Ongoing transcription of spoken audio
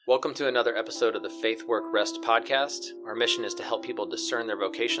Welcome to another episode of the Faith Work Rest podcast. Our mission is to help people discern their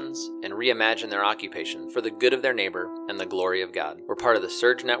vocations and reimagine their occupation for the good of their neighbor and the glory of God. We're part of the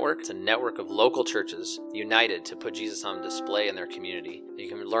Surge Network. It's a network of local churches united to put Jesus on display in their community. You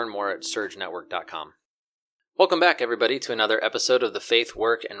can learn more at surgenetwork.com. Welcome back, everybody, to another episode of the Faith,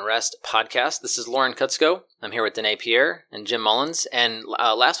 Work, and Rest podcast. This is Lauren Kutzko. I'm here with Danae Pierre and Jim Mullins. And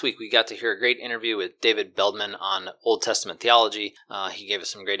last week, we got to hear a great interview with David Beldman on Old Testament theology. He gave us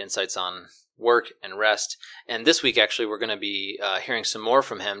some great insights on work and rest. And this week, actually, we're going to be hearing some more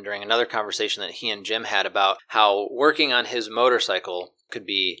from him during another conversation that he and Jim had about how working on his motorcycle could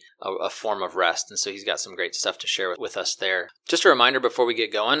be a form of rest. And so he's got some great stuff to share with us there. Just a reminder before we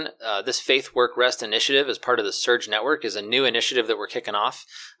get going, this Faith, Work, Rest initiative as part of the Surge Network is a new initiative that we're kicking off.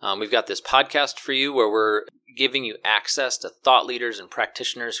 We've got this podcast for you where we're giving you access to thought leaders and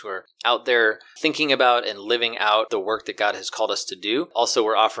practitioners who are out there thinking about and living out the work that God has called us to do. Also,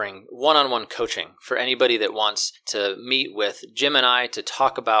 we're offering one-on-one coaching for anybody that wants to meet with Jim and I to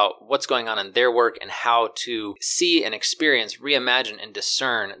talk about what's going on in their work and how to see and experience, reimagine, and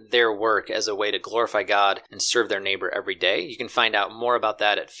discern their work as a way to glorify God and serve their neighbor every day. You can find out more about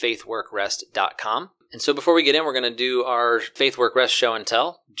that at faithworkrest.com. And so before we get in, we're going to do our Faith, Work, Rest show and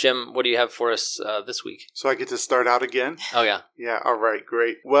tell. Jim, what do you have for us this week? So I get to start out again? Oh, yeah. Yeah, all right,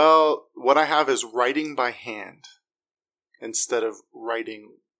 great. Well, what I have is writing by hand instead of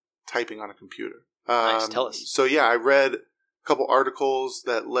typing on a computer. Nice, tell us. So yeah, I read a couple articles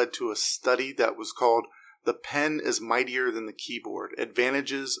that led to a study that was called "The Pen is Mightier Than the Keyboard: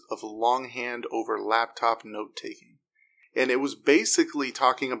 Advantages of Longhand Over Laptop Note-Taking." And it was basically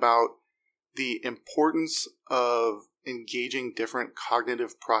talking about the importance of engaging different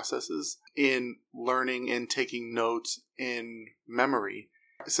cognitive processes in learning and taking notes in memory,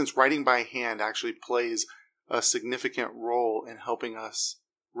 since writing by hand actually plays a significant role in helping us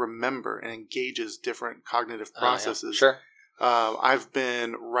remember and engages different cognitive processes. Yeah. Sure. I've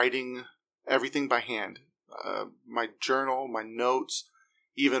been writing everything by hand, my journal, my notes,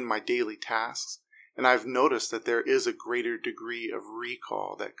 even my daily tasks. And I've noticed that there is a greater degree of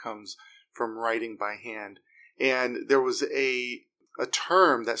recall that comes from writing by hand. And there was a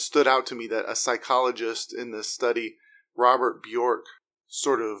term that stood out to me that a psychologist in this study, Robert Bjork,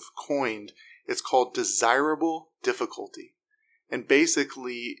 sort of coined. It's called desirable difficulty. And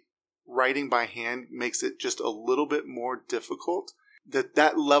basically, writing by hand makes it just a little bit more difficult.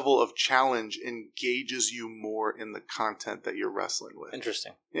 That level of challenge engages you more in the content that you're wrestling with.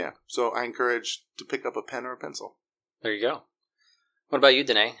 Interesting. Yeah. So I encourage to pick up a pen or a pencil. There you go. What about you,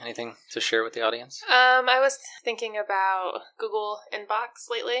 Danae? Anything to share with the audience? I was thinking about Google Inbox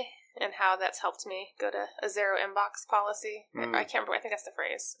lately and how that's helped me go to a zero inbox policy. I can't remember. I think that's the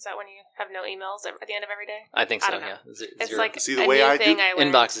phrase. Is that when you have no emails at the end of every day? I think so, I don't know. Yeah. It's zero. like See, the way I do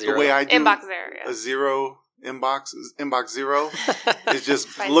inbox zero. The way I do inbox zero, yeah. a zero inbox zero is just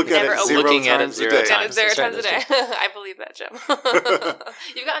Fine. look at Never it open. zero Looking at it times zero a day. times. Zero That's right, times a day. that's I believe that, Jim.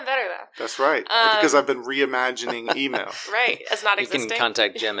 You've gotten better, though. That's right. Because I've been reimagining email. Right. As not You existing. can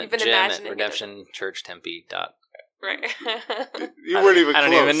contact Jim at You've been Jim at imagining it. redemptionchurchtempe.com. Right. You weren't even I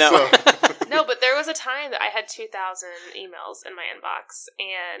don't close. even know. So. No, but there was a time that I had 2,000 emails in my inbox,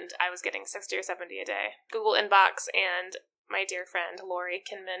 and I was getting 60 or 70 a day. Google Inbox and my dear friend Lori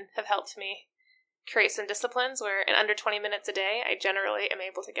Kinman have helped me create some disciplines where in under 20 minutes a day, I generally am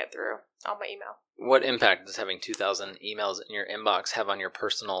able to get through all my email. What impact does having 2,000 emails in your inbox have on your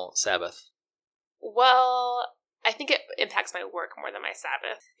personal Sabbath? Well, I think it impacts my work more than my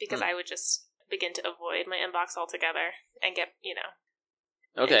Sabbath, because I would just begin to avoid my inbox altogether and get,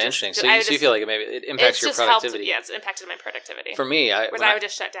 Okay, just- interesting. So I you just- feel like it impacts your productivity. Helped, it's impacted my productivity. For me, I would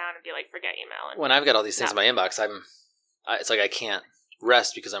just shut down and be like, forget email. And when I've got all these things in my inbox, it's like I can't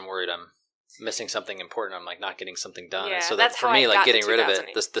rest because I'm worried I'm missing something important. I'm like not getting something done. Yeah, and so that's that for how me, I like got getting to rid of it,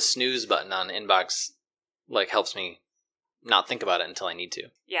 2008. the snooze button on inbox like helps me not think about it until I need to.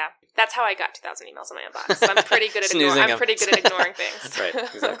 Yeah, that's how I got 2,000 emails in my inbox. So I'm pretty good at Snoozing them. ignoring things. Right,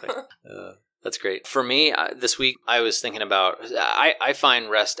 exactly. That's great. For me, this week, I was thinking about, I find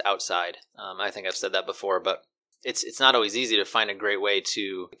rest outside. I think I've said that before, but it's not always easy to find a great way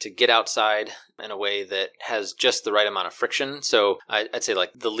to get outside in a way that has just the right amount of friction. So I'd say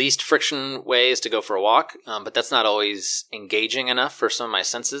like the least friction way is to go for a walk, but that's not always engaging enough for some of my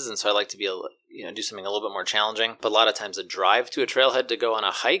senses. And so I like to be do something a little bit more challenging. But a lot of times a drive to a trailhead to go on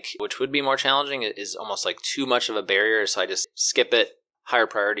a hike, which would be more challenging, is almost like too much of a barrier. So I just skip it. Higher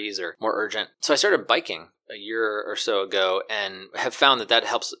priorities or more urgent. So I started biking a year or so ago, and have found that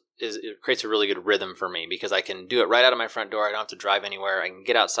helps. It creates a really good rhythm for me because I can do it right out of my front door. I don't have to drive anywhere. I can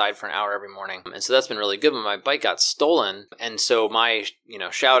get outside for an hour every morning. And so that's been really good. But my bike got stolen. And so my,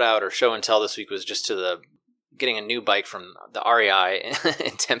 shout out or show and tell this week was just to getting a new bike from the REI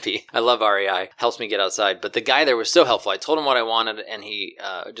in Tempe. I love REI. Helps me get outside. But the guy there was so helpful. I told him what I wanted, and he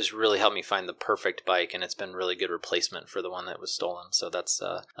just really helped me find the perfect bike. And it's been really good replacement for the one that was stolen. So that's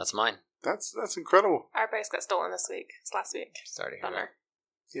mine. That's incredible. Our bikes got stolen this week. It's last week. Sorry to hear Bummer. that.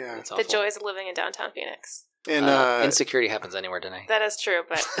 Yeah. The joys of living in downtown Phoenix. And insecurity happens anywhere, Danae. That is true,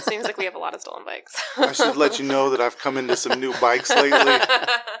 but it seems like we have a lot of stolen bikes. I should let you know that I've come into some new bikes lately.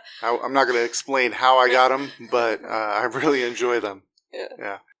 I'm not going to explain how I got them, but I really enjoy them.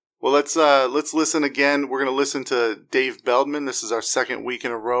 Yeah. Well, let's listen again. We're going to listen to Dave Beldman. This is our second week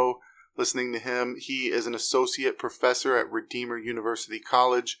in a row listening to him. He is an associate professor at Redeemer University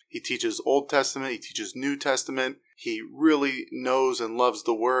College. He teaches Old Testament. He teaches New Testament. He really knows and loves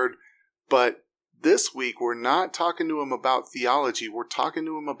the Word. But this week, we're not talking to him about theology. We're talking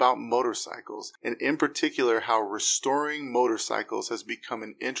to him about motorcycles, and in particular, how restoring motorcycles has become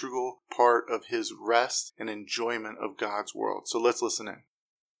an integral part of his rest and enjoyment of God's world. So let's listen in.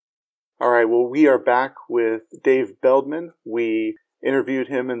 All right, well, we are back with Dave Beldman. We interviewed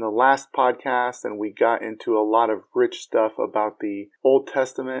him in the last podcast, and we got into a lot of rich stuff about the Old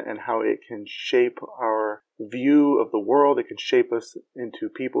Testament and how it can shape our view of the world. It can shape us into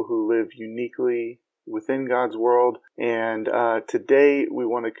people who live uniquely within God's world. And today we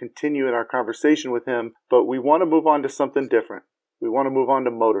want to continue in our conversation with him, but we want to move on to something different. We want to move on to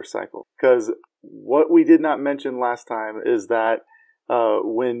motorcycles, because what we did not mention last time is that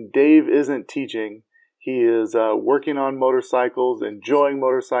when Dave isn't teaching, he is working on motorcycles, enjoying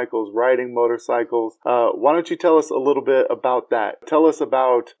motorcycles, riding motorcycles. Why don't you tell us a little bit about that? Tell us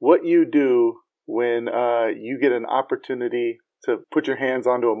about what you do when you get an opportunity to put your hands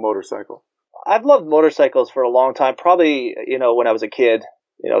onto a motorcycle. I've loved motorcycles for a long time. Probably, when I was a kid,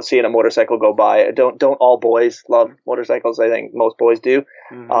 seeing a motorcycle go by. Don't all boys love motorcycles? I think most boys do.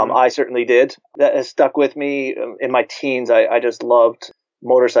 Mm-hmm. I certainly did. That has stuck with me in my teens. I just loved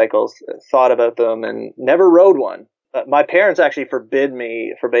motorcycles, thought about them, and never rode one. My parents actually forbade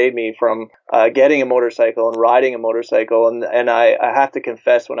me from getting a motorcycle and riding a motorcycle. And I have to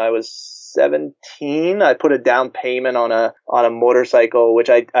confess, when I was 17, I put a down payment on a motorcycle, which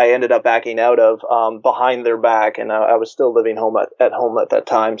I ended up backing out of behind their back, and I was still living at home at that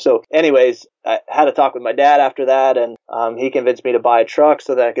time. So anyways, I had a talk with my dad after that, and he convinced me to buy a truck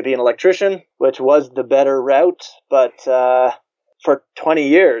so that I could be an electrician, which was the better route. But for 20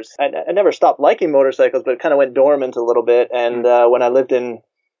 years, I never stopped liking motorcycles, but it kind of went dormant a little bit. And when I lived in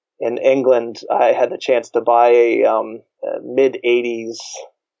England, I had the chance to buy a mid-'80s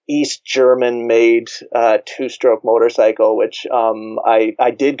East German-made two-stroke motorcycle, which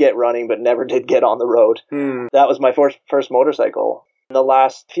I did get running, but never did get on the road. That was my first motorcycle. In the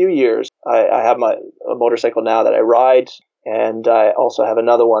last few years, I have a motorcycle now that I ride, and I also have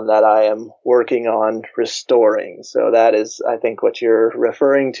another one that I am working on restoring. So that is, I think, what you're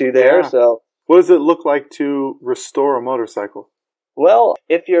referring to there. Yeah. So, what does it look like to restore a motorcycle? Well,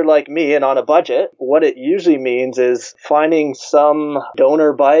 if you're like me and on a budget, what it usually means is finding some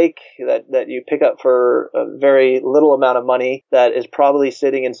donor bike that you pick up for a very little amount of money that is probably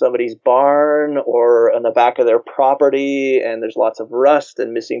sitting in somebody's barn or on the back of their property, and there's lots of rust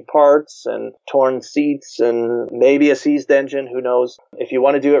and missing parts and torn seats and maybe a seized engine, who knows. If you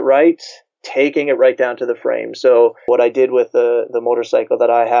want to do it right, taking it right down to the frame. So what I did with the motorcycle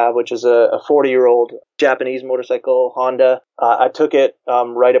that I have, which is a 40-year-old Japanese motorcycle, Honda, I took it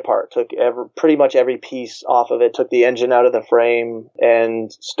right apart, took pretty much every piece off of it, took the engine out of the frame,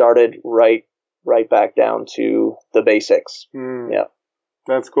 and started right back down to the basics. Yeah.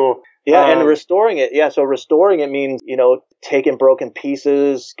 That's cool. Yeah, and restoring it. Yeah, so restoring it means, taking broken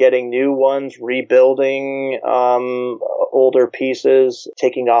pieces, getting new ones, rebuilding older pieces,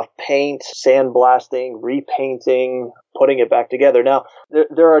 taking off paint, sandblasting, repainting, putting it back together. Now,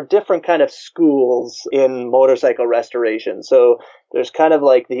 there are different kind of schools in motorcycle restoration. So there's kind of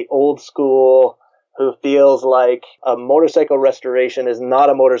like the old school, who feels like a motorcycle restoration is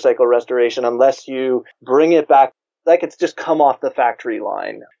not a motorcycle restoration unless you bring it back like it's just come off the factory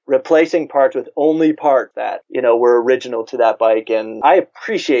line, replacing parts with only parts that, were original to that bike. And I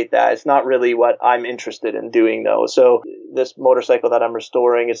appreciate that. It's not really what I'm interested in doing, though. So this motorcycle that I'm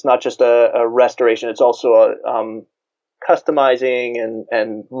restoring, it's not just a restoration. It's also customizing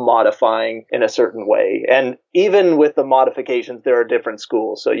and modifying in a certain way. And even with the modifications, there are different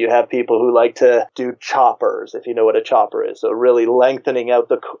schools. So you have people who like to do choppers, if you know what a chopper is. So really lengthening out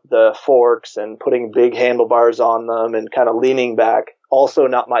the forks and putting big handlebars on them and kind of leaning back. Also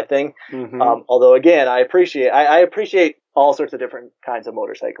not my thing. Mm-hmm. Although again, I appreciate all sorts of different kinds of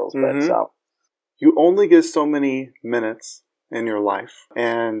motorcycles. Mm-hmm. But so you only get so many minutes in your life.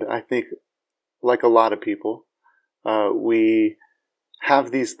 And I think, like a lot of people, we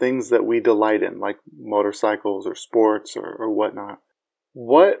have these things that we delight in, like motorcycles or sports or whatnot.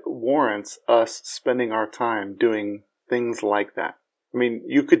 What warrants us spending our time doing things like that? I mean,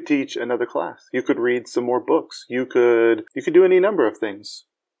 you could teach another class. You could read some more books. You could do any number of things.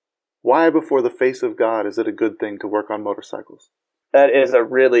 Why, before the face of God, is it a good thing to work on motorcycles? That is a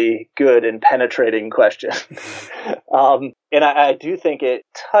really good and penetrating question. And I do think it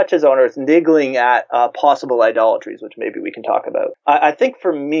touches on or it's niggling at possible idolatries, which maybe we can talk about. I think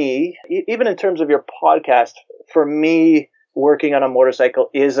for me, even in terms of your podcast, for me, working on a motorcycle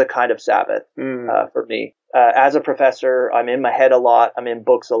is a kind of Sabbath for me. As a professor, I'm in my head a lot. I'm in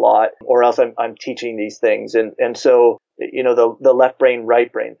books a lot, or else I'm teaching these things. And so, you know, the left brain,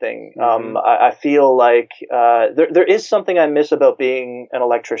 right brain thing. I feel like there is something I miss about being an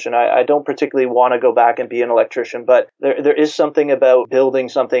electrician. I don't particularly want to go back and be an electrician, but there is something about building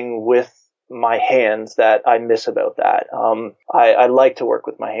something with my hands that I miss about that. I like to work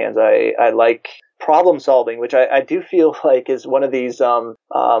with my hands. I like problem solving, which I do feel like is one of these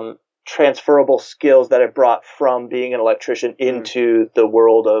transferable skills that I brought from being an electrician into the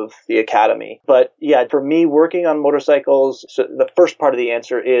world of the academy. But yeah, for me, working on motorcycles, so the first part of the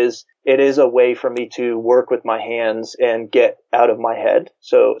answer is it is a way for me to work with my hands and get out of my head.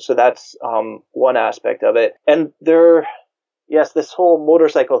 So that's one aspect of it. And yes, this whole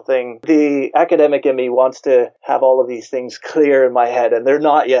motorcycle thing, the academic in me wants to have all of these things clear in my head, and they're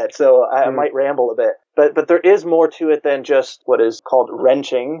not yet, so I might ramble a bit. But there is more to it than just what is called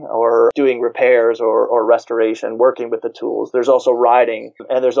wrenching or doing repairs or restoration, working with the tools. There's also riding,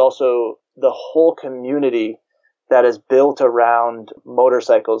 and there's also the whole community that is built around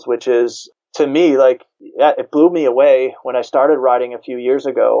motorcycles, which is, to me, like, yeah, it blew me away when I started riding a few years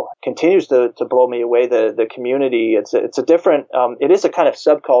ago. Continues to blow me away. The community. It's a different. It is a kind of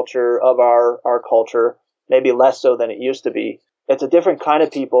subculture of our culture, maybe less so than it used to be. It's a different kind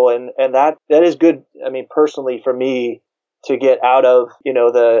of people, and that is good. I mean, personally, for me, to get out of, you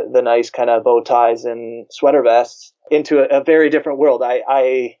know, the nice kind of bow ties and sweater vests into a very different world.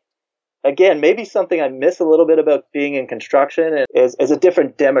 Again, maybe something I miss a little bit about being in construction is a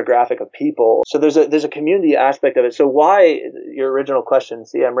different demographic of people. So there's a community aspect of it. So why, your original question,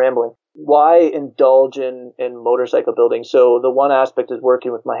 see, I'm rambling. Why indulge in motorcycle building? So the one aspect is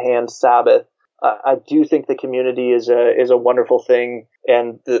working with my hands, Sabbath. I do think the community is a wonderful thing,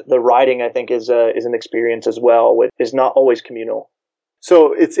 and the riding, I think, is an experience as well, which is not always communal.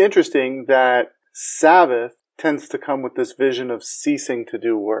 So it's interesting that Sabbath tends to come with this vision of ceasing to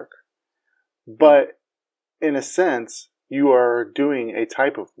do work. But in a sense, you are doing a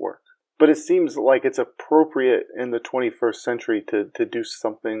type of work. But it seems like it's appropriate in the 21st century to do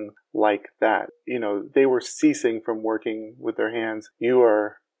something like that. You know, they were ceasing from working with their hands. You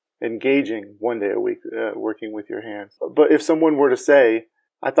are engaging one day a week, working with your hands. But if someone were to say,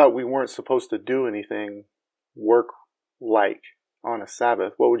 I thought we weren't supposed to do anything work-like on a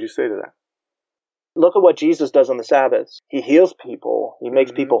Sabbath, what would you say to that? Look at what Jesus does on the Sabbaths. He heals people. He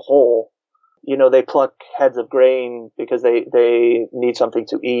makes people whole. You know, they pluck heads of grain because they need something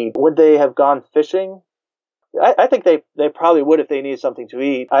to eat. Would they have gone fishing? I think they probably would if they needed something to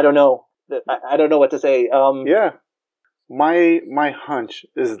eat. I don't know. I don't know what to say. Yeah. My hunch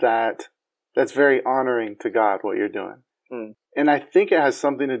is that that's very honoring to God, what you're doing. And I think it has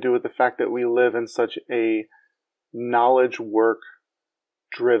something to do with the fact that we live in such a knowledge work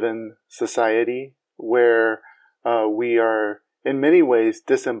driven society where we are in many ways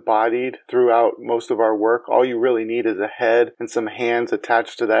disembodied throughout most of our work. All you really need is a head and some hands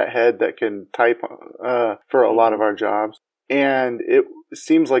attached to that head that can type for a lot of our jobs. And it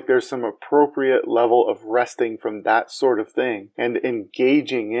seems like there's some appropriate level of resting from that sort of thing and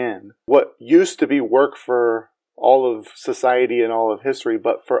engaging in what used to be work for all of society and all of history,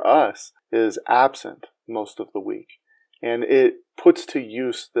 but for us is absent most of the week. And it puts to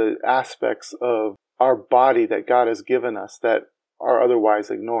use the aspects of our body that God has given us that are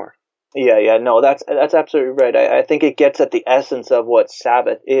otherwise ignored. Yeah, no, that's absolutely right. I think it gets at the essence of what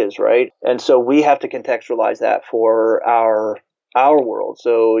Sabbath is, right? And so we have to contextualize that for our our world.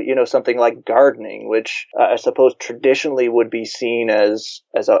 So, something like gardening, which I suppose traditionally would be seen as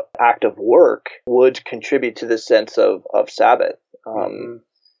an act of work, would contribute to this sense of Sabbath.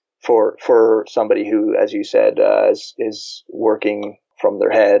 For somebody who, as you said, is working from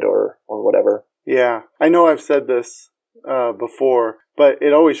their head or whatever. Yeah, I know I've said this before, but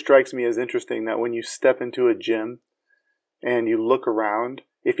it always strikes me as interesting that when you step into a gym and you look around,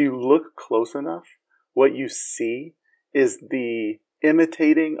 if you look close enough, what you see is the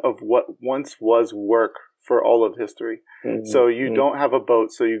imitating of what once was work for all of history. Mm-hmm. So you don't have a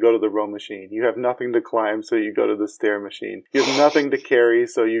boat, so you go to the row machine. You have nothing to climb, so you go to the stair machine. You have nothing to carry,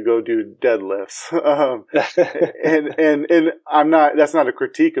 so you go do deadlifts. And I'm not, that's not a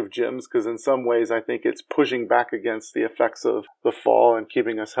critique of gyms, because in some ways I think it's pushing back against the effects of the fall and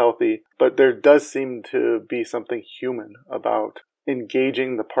keeping us healthy. But there does seem to be something human about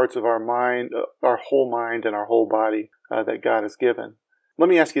engaging the parts of our mind, our whole mind and our whole body that God has given. Let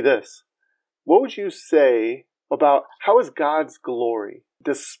me ask you this. What would you say about how is God's glory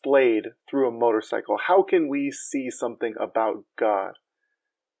displayed through a motorcycle? How can we see something about God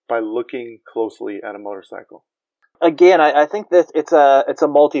by looking closely at a motorcycle? Again, I think that it's a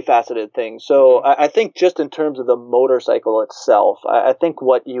multifaceted thing. So I think just in terms of the motorcycle itself, I think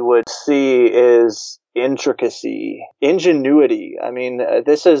what you would see is intricacy, ingenuity. I mean,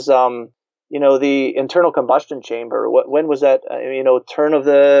 this is the internal combustion chamber. When was that? Turn of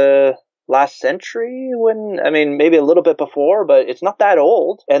the last century, maybe a little bit before, but it's not that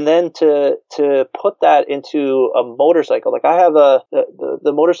old. And then to put that into a motorcycle, like I have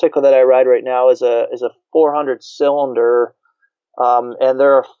the motorcycle that I ride right now is a 400 cylinder, and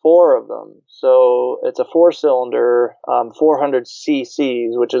there are 4 of them. So it's a 4-cylinder, 400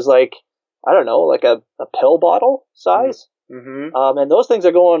 cc's, which is like, I don't know, like a pill bottle size. Mm-hmm. And those things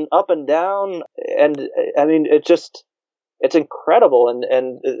are going up and down, and I mean, it's incredible,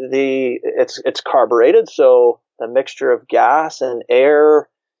 and it's carbureted, so the mixture of gas and air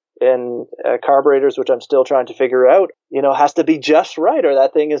and carburetors, which I'm still trying to figure out, has to be just right, or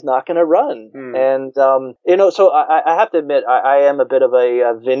that thing is not going to run. And so I have to admit, I am a bit of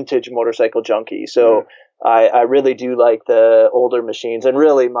a vintage motorcycle junkie. So I really do like the older machines, and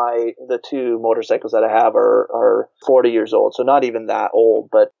really the 2 motorcycles that I have are 40 years old, so not even that old,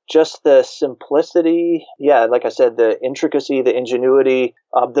 but just the simplicity, like I said, the intricacy, the ingenuity,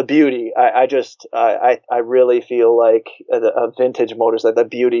 the beauty. I really feel like a vintage motorcycle, the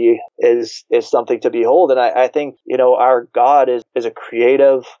beauty is something to behold, and I think our God is a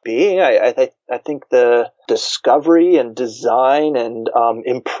creative being. I think the discovery and design and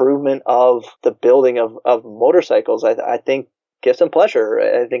improvement of the building of motorcycles, I think gives him pleasure.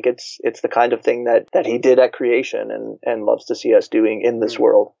 I think it's the kind of thing that he did at creation and loves to see us doing in this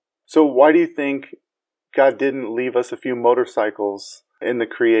world. So why do you think God didn't leave us a few motorcycles in the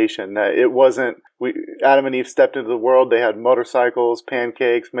creation? That it wasn't, Adam and Eve stepped into the world, they had motorcycles,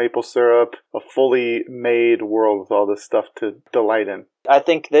 pancakes, maple syrup, a fully made world with all this stuff to delight in. I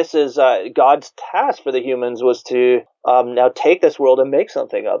think this is God's task for the humans, was to now take this world and make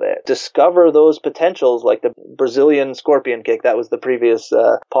something of it. Discover those potentials, like the Brazilian scorpion kick. That was the previous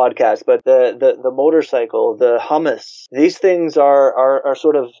podcast. But the motorcycle, the hummus, these things are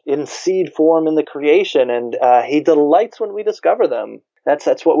sort of in seed form in the creation, and he delights when we discover them. That's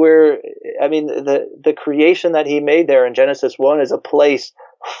what the creation that he made there in Genesis 1 is a place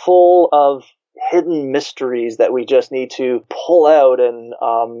full of hidden mysteries that we just need to pull out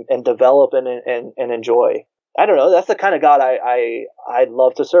and develop and enjoy. I don't know. That's the kind of God I'd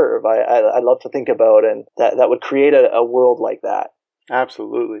love to serve. I love to think about, and that would create a world like that.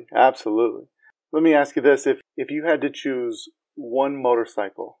 Absolutely. Absolutely. Let me ask you this. If you had to choose one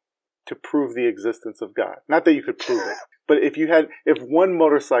motorcycle to prove the existence of God, not that you could prove it, but if one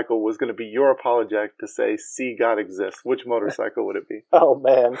motorcycle was going to be your apologetic to say, see, God exists, which motorcycle would it be? Oh,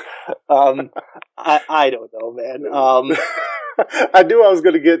 man. I don't know, man. I knew I was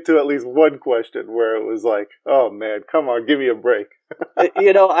going to get to at least one question where it was like, oh, man, come on, give me a break.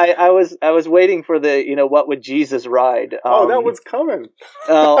 I was waiting for the, what would Jesus ride? That was coming.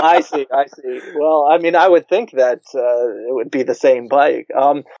 Oh, I see. Well, I would think that it would be the same bike.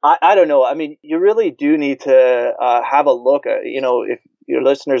 I don't know. You really do need to have a look at, if your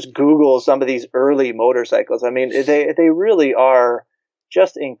listeners Google some of these early motorcycles. They really are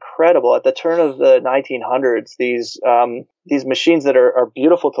just incredible. At the turn of the 1900s, these machines that are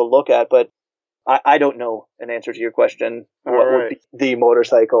beautiful to look at, but I don't know an answer to your question. Would be the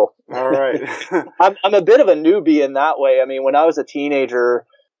motorcycle? All right. I'm a bit of a newbie in that way. When I was a teenager,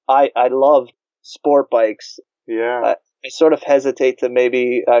 I loved sport bikes. Yeah. I sort of hesitate to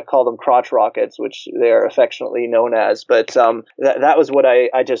maybe call them crotch rockets, which they are affectionately known as. But that was what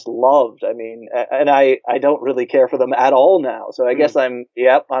I just loved. I mean, and I don't really care for them at all now. So I guess I'm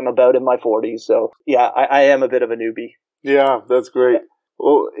about in my 40s. So yeah, I am a bit of a newbie. Yeah, that's great.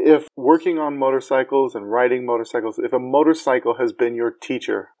 Well, if working on motorcycles and riding motorcycles, if a motorcycle has been your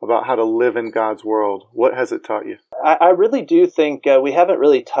teacher about how to live in God's world, what has it taught you? I really do think we haven't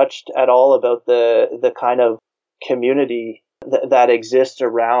really touched at all about the kind of community that exists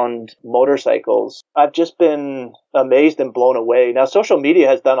around motorcycles. I've just been amazed and blown away. Now, social media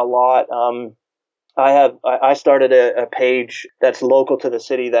has done a lot. I started a page that's local to the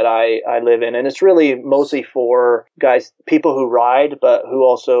city that I live in, and it's really mostly for people who ride, but who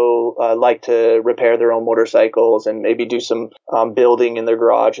also like to repair their own motorcycles and maybe do some building in their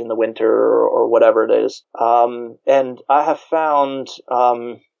garage in the winter or whatever it is. And I have found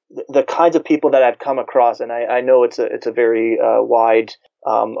the kinds of people that I've come across, and I know it's a very wide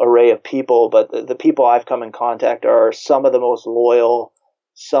array of people, but the people I've come in contact are some of the most loyal,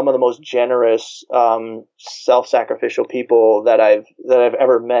 some of the most generous, self-sacrificial people that I've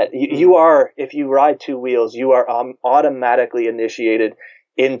ever met. You are, if you ride two wheels, you are automatically initiated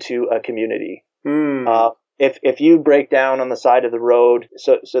into a community. If you break down on the side of the road,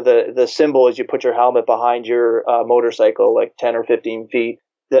 so the symbol is you put your helmet behind your motorcycle, like 10 or 15 feet.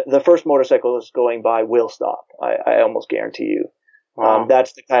 The first motorcycle is going by will stop. I almost guarantee you. Wow.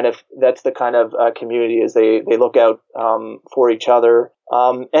 That's the kind of community is they look out for each other.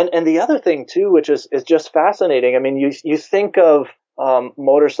 And the other thing too, which is just fascinating. I mean, you think of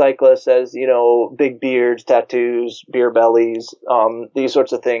motorcyclists as, big beards, tattoos, beer bellies, these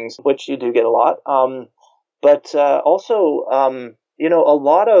sorts of things, which you do get a lot. But also, a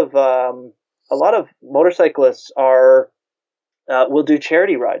lot of motorcyclists will do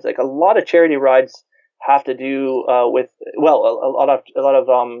charity rides. Like a lot of charity rides have to do with a lot of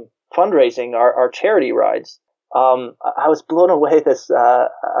fundraising are charity rides. I was blown away.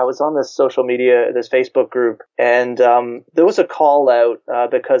 I was on this social media, this Facebook group, and there was a call out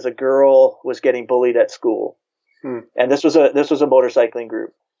because a girl was getting bullied at school, and this was a motorcycling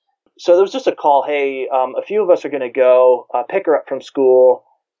group. So there was just a call. Hey, a few of us are going to go pick her up from school.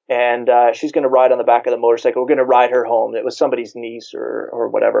 And she's going to ride on the back of the motorcycle. We're going to ride her home. It was somebody's niece or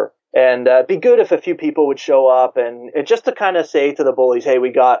whatever. And it'd be good if a few people would show up and just to kind of say to the bullies, hey,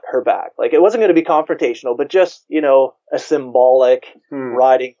 we got her back. Like it wasn't going to be confrontational, but just, a symbolic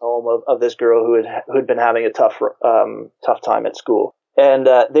riding home of this girl who'd been having a tough time at school. And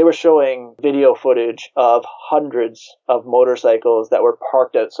they were showing video footage of hundreds of motorcycles that were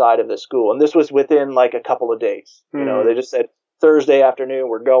parked outside of the school. And this was within like a couple of days. They just said, Thursday afternoon,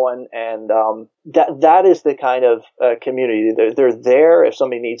 we're going, and that is the kind of community. They're there if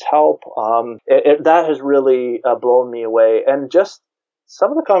somebody needs help. That has really blown me away, and just some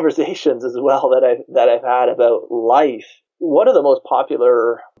of the conversations as well that I've had about life. One of the most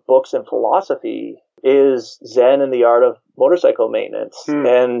popular books in philosophy is Zen and the Art of Motorcycle Maintenance,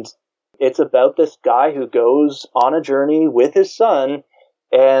 and it's about this guy who goes on a journey with his son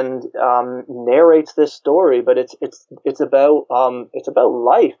and narrates this story, but it's about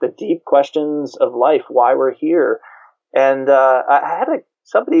life, the deep questions of life, why we're here. And I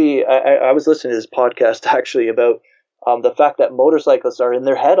was listening to this podcast actually about the fact that motorcyclists are in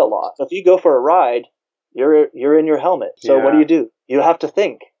their head a lot. If you go for a ride, you're in your helmet. So what do? You have to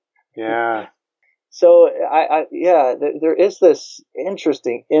think. Yeah. So there is this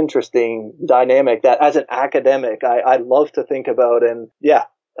interesting dynamic that as an academic, I love to think about and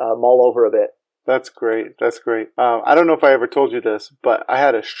mull over a bit. That's great. I don't know if I ever told you this, but I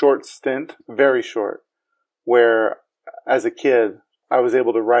had a short stint, very short, where as a kid, I was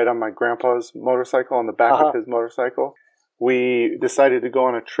able to ride on my grandpa's motorcycle on the back of his motorcycle. We decided to go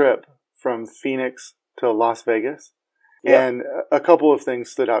on a trip from Phoenix to Las Vegas. Yeah. And a couple of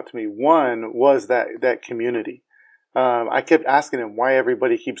things stood out to me. One was that community. I kept asking him why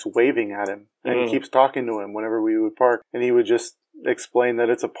everybody keeps waving at him and keeps talking to him whenever we would park. And he would just explain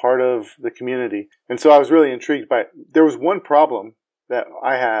that it's a part of the community. And so I was really intrigued by it. There was one problem that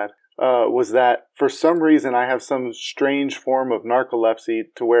I had, was that for some reason I have some strange form of narcolepsy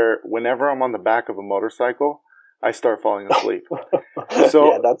to where whenever I'm on the back of a motorcycle, I start falling asleep.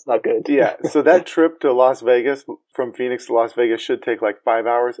 So that's not good. So that trip to Las Vegas, from Phoenix to Las Vegas, should take like 5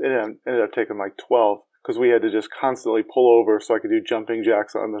 hours. It ended up taking like 12 because we had to just constantly pull over so I could do jumping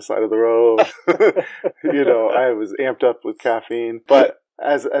jacks on the side of the road. I was amped up with caffeine. But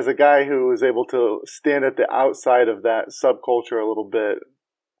as a guy who was able to stand at the outside of that subculture a little bit,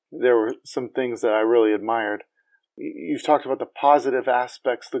 there were some things that I really admired. You've talked about the positive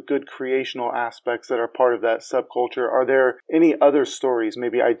aspects, the good creational aspects that are part of that subculture. Are there any other stories,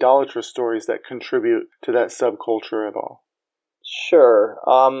 maybe idolatrous stories, that contribute to that subculture at all? Sure.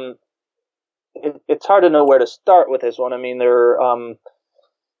 It's hard to know where to start with this one. I mean,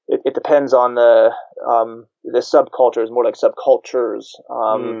 it depends on the subcultures, more like subcultures.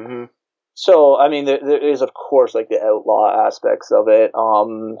 So, I mean, there is, of course, like the outlaw aspects of it.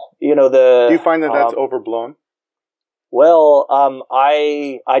 Do you find that that's overblown? Well,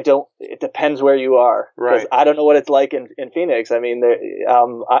 I don't. It depends where you are, because I don't know what it's like in Phoenix. I mean,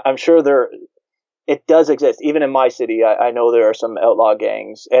 I'm sure it does exist. Even in my city, I know there are some outlaw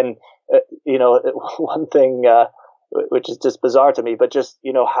gangs, and one thing which is just bizarre to me, but just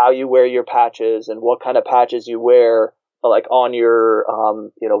how you wear your patches and what kind of patches you wear, like on your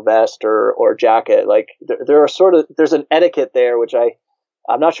vest or jacket. Like there are there's an etiquette there, which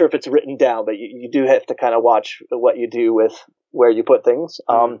I'm not sure if it's written down, but you do have to kind of watch what you do with where you put things.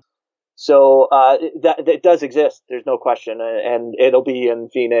 So that it does exist. There's no question, and it'll be in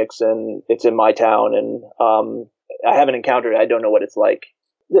Phoenix, and it's in my town, and I haven't encountered it. I don't know what it's like.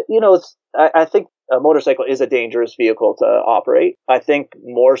 I think a motorcycle is a dangerous vehicle to operate. I think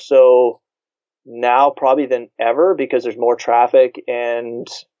more so now probably than ever, because there's more traffic and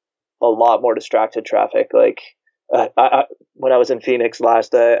a lot more distracted traffic. Like when I was in Phoenix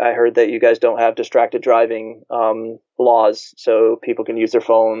last, I heard that you guys don't have distracted driving laws, so people can use their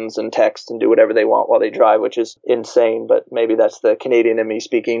phones and text and do whatever they want while they drive, which is insane. But maybe that's the Canadian in me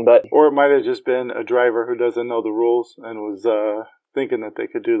speaking. Or it might have just been a driver who doesn't know the rules and was thinking that they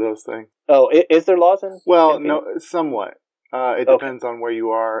could do those things. Oh, is there laws in? Well, no, somewhat. It depends on where you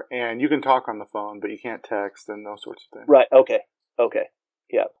are, and you can talk on the phone, but you can't text and those sorts of things. Right. Okay.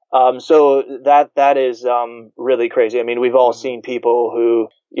 Yeah. So that is really crazy. I mean, we've all seen people who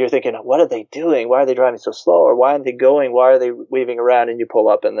you're thinking, what are they doing? Why are they driving so slow? Or why aren't they going? Why are they weaving around? And you pull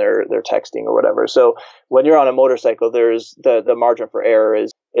up and they're texting or whatever. So when you're on a motorcycle, there's the margin for error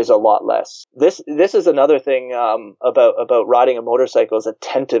is a lot less. This is another thing about riding a motorcycle is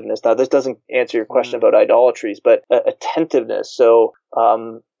attentiveness. Now, this doesn't answer your question about idolatries, but attentiveness. So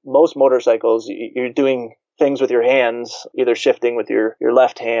most motorcycles, you're doing things with your hands, either shifting with your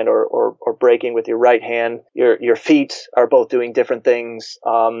left hand or braking with your right hand. Your feet are both doing different things,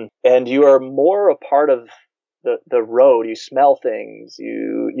 and you are more a part of the road. You smell things,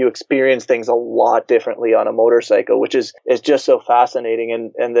 you experience things a lot differently on a motorcycle, which is just so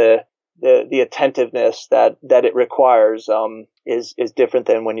fascinating. And the attentiveness that it requires is different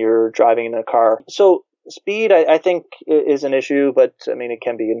than when you're driving in a car. So speed, I think, is an issue, but I mean, it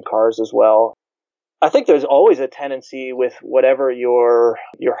can be in cars as well. I think there's always a tendency with whatever your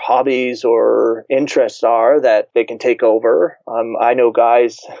hobbies or interests are that they can take over. I know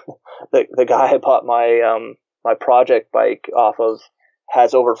guys, the guy I bought my project bike off of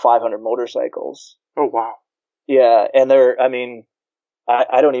has over 500 motorcycles. Oh, wow. Yeah. And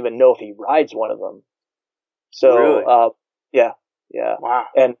I don't even know if he rides one of them. So, really? Yeah. Wow.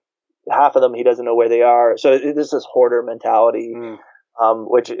 And half of them, he doesn't know where they are. So this is hoarder mentality.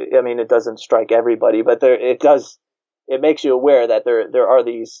 Which, I mean, it doesn't strike everybody, but it makes you aware that there are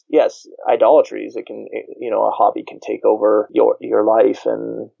these, yes, idolatries. It can, a hobby can take over your life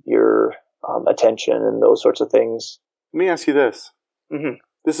and your attention and those sorts of things. Let me ask you this. Mm-hmm.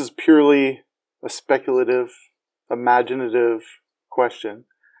 This is purely a speculative, imaginative question.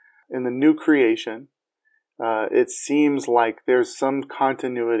 In the new creation, it seems like there's some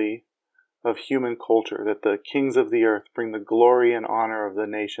continuity of human culture, that the kings of the earth bring the glory and honor of the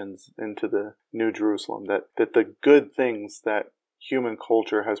nations into the New Jerusalem, that the good things that human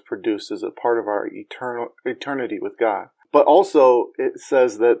culture has produced is a part of our eternity with God. But also it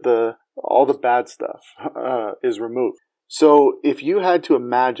says that all the bad stuff is removed. So if you had to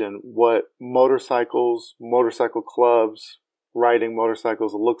imagine what motorcycles, motorcycle clubs, riding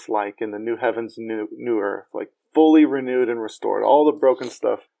motorcycles looks like in the new heavens, new earth, like fully renewed and restored, all the broken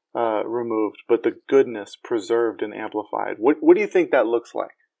stuff removed, but the goodness preserved and amplified. What do you think that looks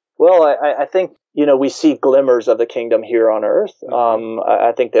like? Well, I think, we see glimmers of the kingdom here on earth. Mm-hmm.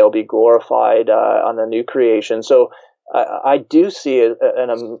 I think they'll be glorified on the new creation. So I do see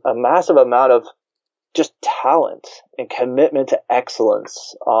a massive amount of just talent and commitment to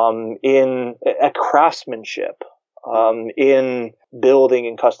excellence in craftsmanship. In building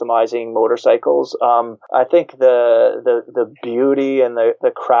and customizing motorcycles. I think the beauty and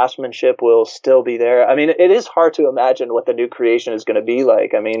the craftsmanship will still be there. I mean, it is hard to imagine what the new creation is going to be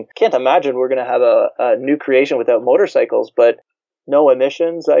like. I mean, can't imagine we're going to have a new creation without motorcycles, but no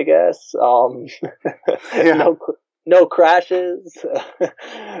emissions, I guess. Yeah. no crashes,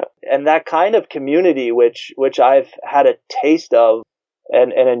 and that kind of community, which I've had a taste of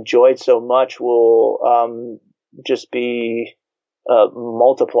and enjoyed so much, will just be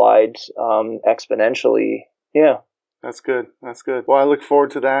multiplied exponentially. Yeah. That's good. That's good. Well, I look forward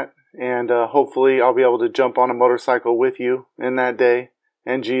to that, and hopefully I'll be able to jump on a motorcycle with you in that day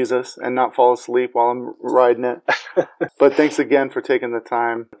and Jesus and not fall asleep while I'm riding it. But thanks again for taking the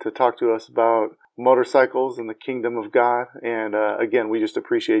time to talk to us about motorcycles and the kingdom of God. And again, we just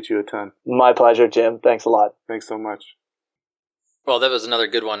appreciate you a ton. My pleasure, Jim. Thanks a lot. Thanks so much. Well, that was another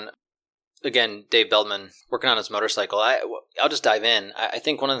good one. Again, Dave Beldman working on his motorcycle. I'll just dive in. I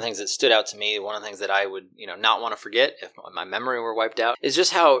think one of the things that stood out to me, one of the things that I would, not want to forget if my memory were wiped out, is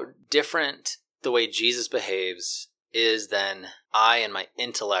just how different the way Jesus behaves is than I and my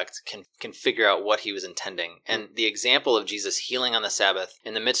intellect can figure out what he was intending. And the example of Jesus healing on the Sabbath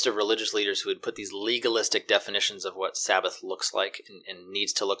in the midst of religious leaders who had put these legalistic definitions of what Sabbath looks like and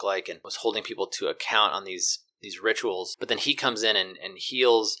needs to look like, and was holding people to account on these rituals. But then he comes in and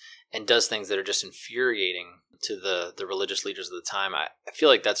heals and does things that are just infuriating to the religious leaders of the time. I feel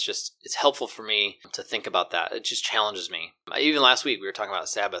like it's helpful for me to think about that. It just challenges me. Even last week we were talking about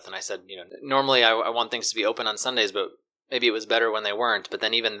Sabbath, and I said, normally I want things to be open on Sundays, but maybe it was better when they weren't. But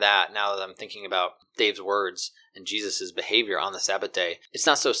then even that, now that I'm thinking about Dave's words and Jesus's behavior on the Sabbath day, it's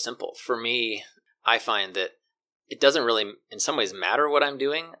not so simple. For me, I find that it doesn't really, in some ways, matter what I'm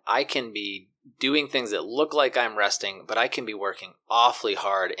doing. I can be doing things that look like I'm resting, but I can be working awfully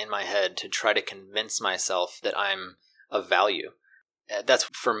hard in my head to try to convince myself that I'm of value. That's,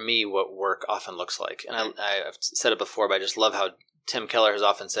 for me, what work often looks like. And I've said it before, but I just love how Tim Keller has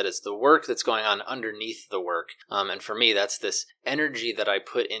often said it's the work that's going on underneath the work. And for me, that's this energy that I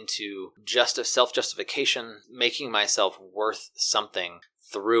put into self-justification, making myself worth something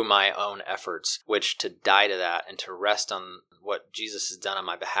through my own efforts, which to die to that and to rest on what Jesus has done on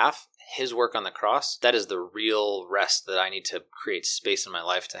my behalf, his work on the cross, that is the real rest that I need to create space in my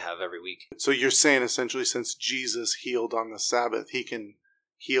life to have every week. So you're saying essentially, since Jesus healed on the Sabbath, he can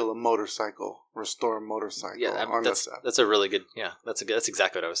heal a motorcycle, restore a motorcycle on the Sabbath. That's a really good, that's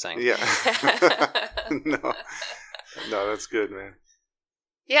exactly what I was saying. Yeah. No, that's good, man.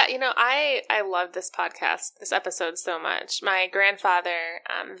 Yeah, I love this podcast, this episode so much. My grandfather,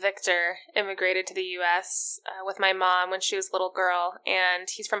 Victor, immigrated to the U.S. With my mom when she was a little girl, and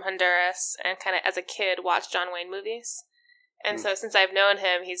he's from Honduras, and kind of as a kid watched John Wayne movies. And so since I've known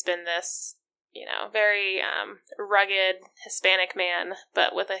him, he's been this, very rugged Hispanic man,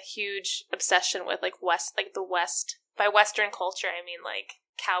 but with a huge obsession with the West. By Western culture, I mean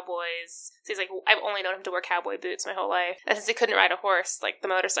cowboys. So he's like, I've only known him to wear cowboy boots my whole life. And since he couldn't ride a horse, the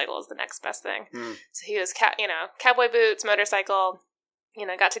motorcycle is the next best thing. So he was, cowboy boots, motorcycle.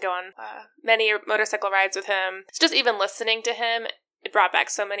 Got to go on many motorcycle rides with him. So just even listening to him, it brought back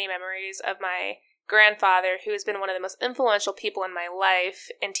so many memories of my grandfather, who has been one of the most influential people in my life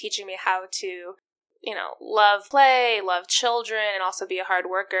in teaching me how to love play, love children, and also be a hard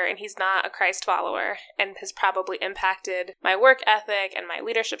worker. And he's not a Christ follower and has probably impacted my work ethic and my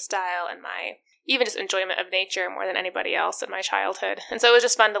leadership style and my even just enjoyment of nature more than anybody else in my childhood. And so it was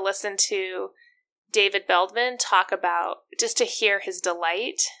just fun to listen to David Beldman talk about, just to hear his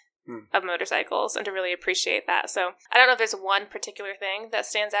delight of motorcycles and to really appreciate that. So I don't know if there's one particular thing that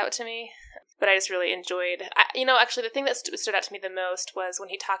stands out to me, but I just really enjoyed, actually the thing that stood out to me the most was when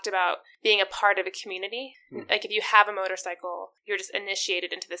he talked about being a part of a community. Like if you have a motorcycle, you're just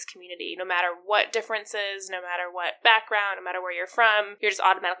initiated into this community. No matter what differences, no matter what background, no matter where you're from, you're just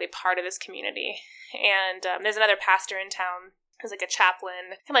automatically part of this community. And there's another pastor in town who's like a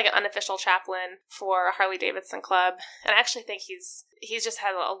chaplain, kind of like an unofficial chaplain for a Harley-Davidson club. And I actually think he's just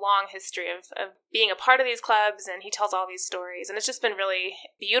had a long history of being a part of these clubs, and he tells all these stories. And it's just been really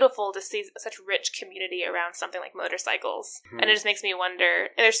beautiful to see such rich community around something like motorcycles. And it just makes me wonder,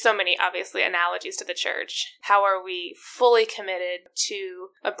 and there's so many, obviously, analogies to the church. How are we fully committed to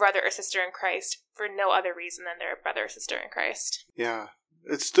a brother or sister in Christ for no other reason than they're a brother or sister in Christ? Yeah.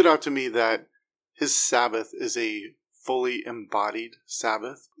 It stood out to me that his Sabbath is a fully embodied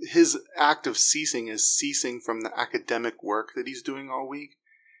Sabbath. His act of ceasing is ceasing from the academic work that he's doing all week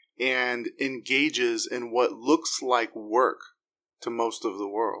and engages in what looks like work to most of the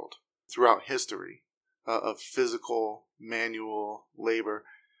world throughout history of physical, manual labor.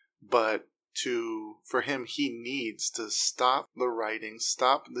 But for him, he needs to stop the writing,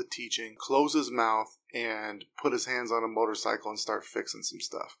 stop the teaching, close his mouth, and put his hands on a motorcycle and start fixing some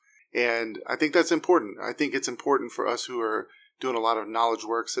stuff. And I think that's important. I think it's important for us who are doing a lot of knowledge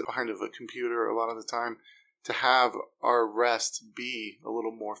work, sit behind a computer a lot of the time, to have our rest be a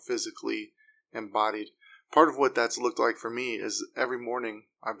little more physically embodied. part of what that's looked like for me is every morning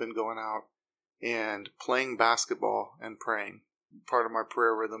I've been going out and playing basketball and praying. Part of my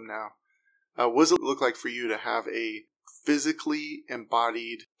prayer rhythm now. What does it look like for you to have a physically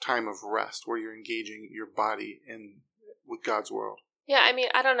embodied time of rest where you're engaging your body with God's world? Yeah, I mean,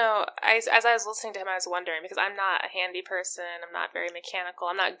 I don't know. As I was listening to him, I was wondering, because I'm not a handy person. I'm not very mechanical.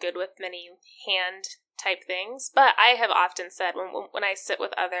 I'm not good with many hand type things. But I have often said when I sit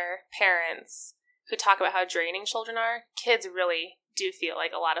with other parents who talk about how draining children are, kids really do feel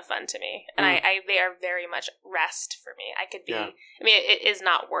like a lot of fun to me. And they are very much rest for me. I could be, I mean, it is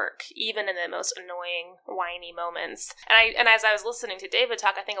not work, even in the most annoying, whiny moments. And as I was listening to David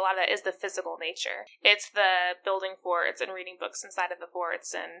talk, I think a lot of that is the physical nature. It's the building forts and reading books inside of the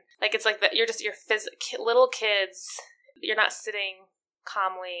forts. And like, it's like that you're little kids, you're not sitting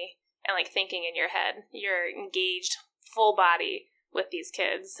calmly and like thinking in your head. You're engaged full body with these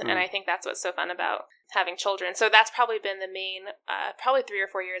kids. And I think that's what's so fun about having children. So that's probably been the main, probably 3 or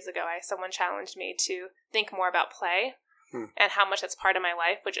 4 years ago, someone challenged me to think more about play and how much that's part of my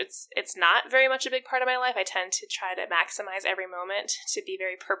life, which it's not very much a big part of my life. I tend to try to maximize every moment, to be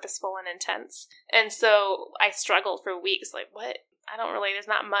very purposeful and intense. And so I struggled for weeks, like, what? There's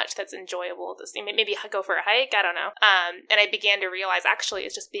not much that's enjoyable. Maybe go for a hike, I don't know. And I began to realize actually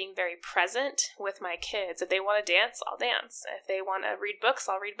it's just being very present with my kids. If they want to dance, I'll dance. If they want to read books,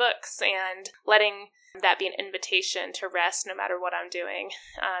 I'll read books. And letting that be an invitation to rest no matter what I'm doing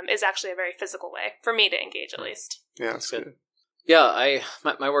is actually a very physical way for me to engage, at least. Yeah, that's good. Yeah,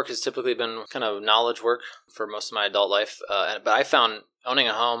 my work has typically been kind of knowledge work for most of my adult life. But I found owning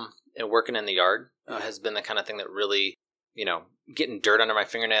a home and working in the yard has been the kind of thing that really, getting dirt under my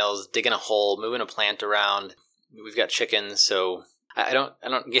fingernails, digging a hole, moving a plant around. We've got chickens, so I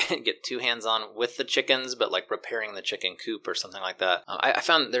don't get too hands-on with the chickens, but like repairing the chicken coop or something like that. I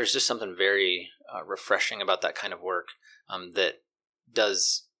found there's just something very refreshing about that kind of work that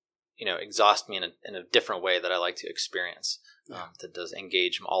does, exhaust me in a different way that I like to experience. That does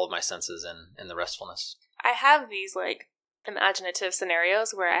engage all of my senses in the restfulness. I have these like imaginative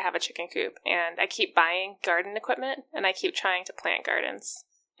scenarios where I have a chicken coop and I keep buying garden equipment and I keep trying to plant gardens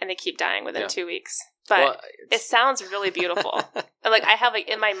and they keep dying within 2 weeks. But it sounds really beautiful. Like I have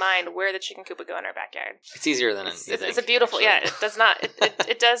in my mind where the chicken coop would go in our backyard. It's easier than it's a beautiful, actually. It does not,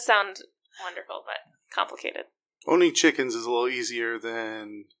 it does sound wonderful, but complicated. Owning chickens is a little easier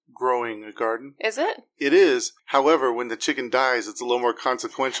than growing a garden. Is it? It is. However, when the chicken dies, it's a little more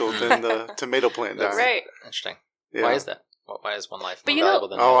consequential than the tomato plant dies. Right. Interesting. Yeah. Why is that? Why is one life more valuable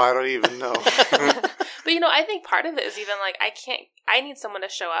than another? I don't even know. But I think part of it is even like I need someone to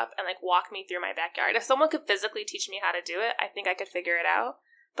show up and like walk me through my backyard. If someone could physically teach me how to do it, I think I could figure it out.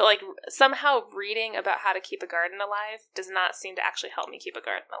 But like somehow reading about how to keep a garden alive does not seem to actually help me keep a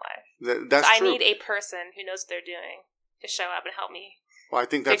garden alive. That's so true. I need a person who knows what they're doing to show up and help me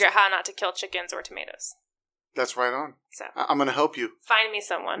figure out how not to kill chickens or tomatoes. That's right on. So I'm going to help you. Find me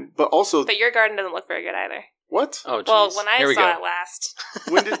someone. But your garden doesn't look very good either. What? Oh, geez. Well, when I saw it last.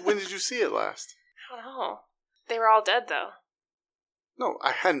 When did you see it last? I don't know. They were all dead, though. No,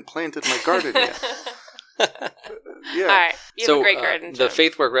 I hadn't planted my garden yet. Yeah. All right. You have a great garden. The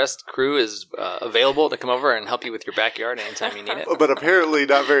Faith Work Rest crew is available to come over and help you with your backyard anytime you need it. But apparently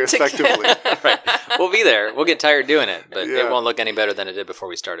not very effectively. Right. We'll be there. We'll get tired doing it, but it won't look any better than it did before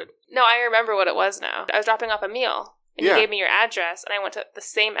we started. No, I remember what it was now. I was dropping off a meal, and you gave me your address, and I went to the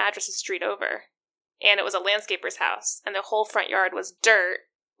same address a street over. And it was a landscaper's house, and the whole front yard was dirt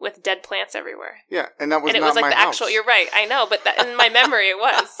with dead plants everywhere. Yeah, and that was not my house. And it was like the actual, you're right, I know, but in my memory it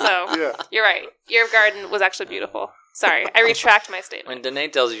was, so you're right. Your garden was actually beautiful. Sorry, I retract my statement. When Danae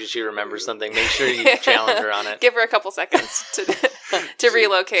tells you she remembers something, make sure you challenge her on it. Give her a couple seconds to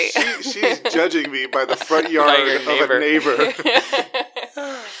relocate. She's judging me by the front yard of a neighbor.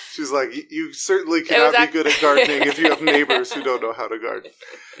 She's like, you certainly cannot be good at gardening if you have neighbors who don't know how to garden.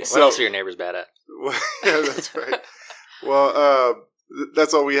 What else are your neighbors bad at? Yeah, that's right. Well,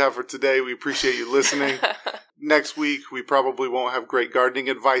 that's all we have for today. We appreciate you listening. Next week, we probably won't have great gardening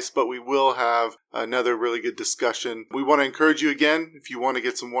advice, but we will have another really good discussion. We want to encourage you again, if you want to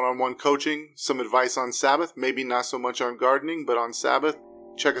get some one-on-one coaching, some advice on Sabbath, maybe not so much on gardening, but on Sabbath,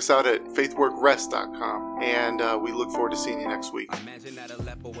 check us out at faithworkrest.com. And we look forward to seeing you next week. Imagine that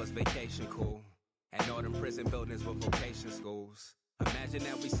Aleppo was vacation cool, and northern prison buildings were vocation schools. Imagine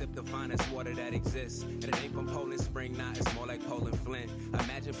that we sip the finest water that exists, and it ain't from Poland Spring, nah, it's more like Poland Flint.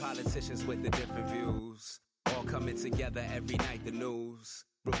 Imagine politicians with the different views, all coming together every night, the news.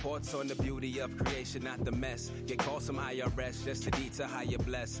 Reports on the beauty of creation, not the mess. Get calls from IRS just to detail how you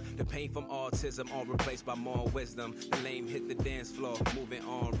bless. The pain from autism all replaced by more wisdom. The lame hit the dance floor, moving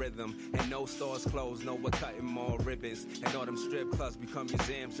on rhythm. And no stores closed, no we're cutting more ribbons. And all them strip clubs become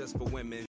museums just for women.